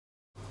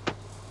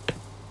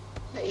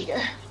There you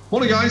go.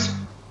 Morning, guys.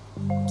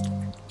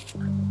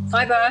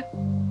 Hi there.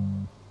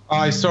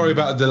 Hi, sorry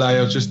about the delay.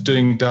 I was just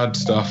doing dad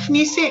stuff. Can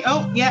you see it?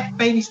 Oh, yeah,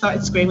 baby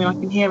started screaming. I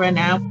can hear her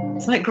now.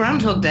 It's like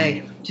Groundhog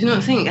Day. Do you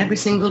not think every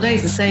single day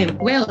is the same?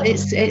 Well,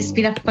 it's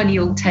been a funny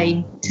old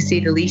time, to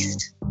say the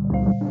least.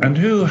 And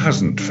who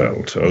hasn't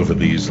felt over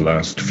these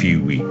last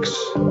few weeks?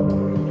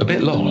 A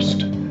bit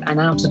lost. And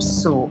out of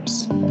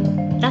sorts.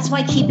 That's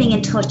why keeping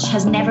in touch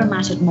has never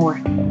mattered more.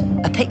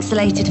 A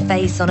pixelated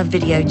face on a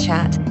video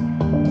chat.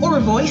 Or a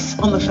voice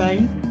on the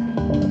phone.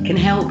 Can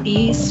help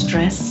ease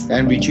stress.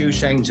 And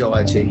reduce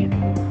anxiety.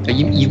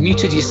 You've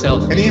muted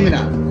yourself. Can you hear me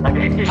now?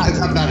 How's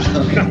that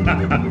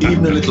better?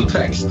 Even a little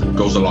text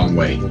goes a long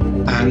way.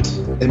 And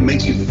it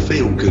makes you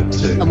feel good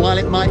too. And while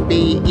it might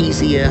be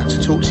easier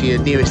to talk to your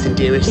nearest and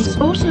dearest, it's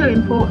also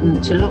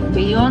important to look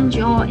beyond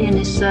your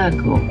inner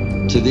circle.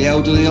 To the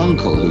elderly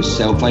uncle who's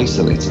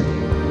self-isolating.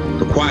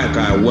 The quiet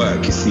guy at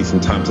work you see from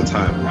time to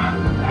time.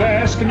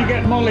 Bess, can you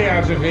get Molly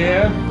out of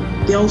here?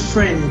 The old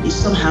friend you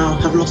somehow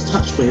have lost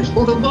touch with.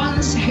 Or the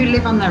ones who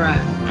live on their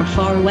own. Or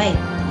far away.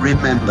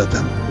 Remember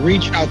them.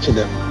 reach out to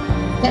them.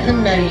 Let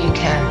them know you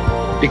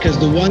care. Because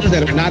the ones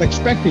that are not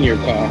expecting your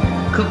call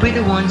could be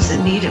the ones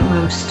that need it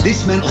most.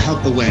 This Mental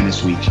Health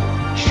Awareness Week.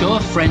 Show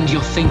a friend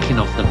you're thinking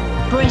of them.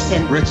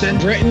 Britain. Britain.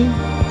 Britain.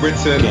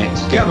 Britain.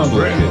 Get on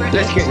Britain.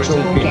 Let's get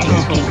talking.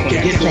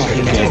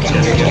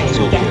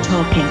 Get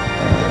talking.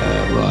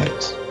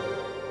 Right.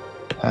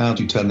 How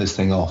do you turn this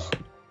thing off?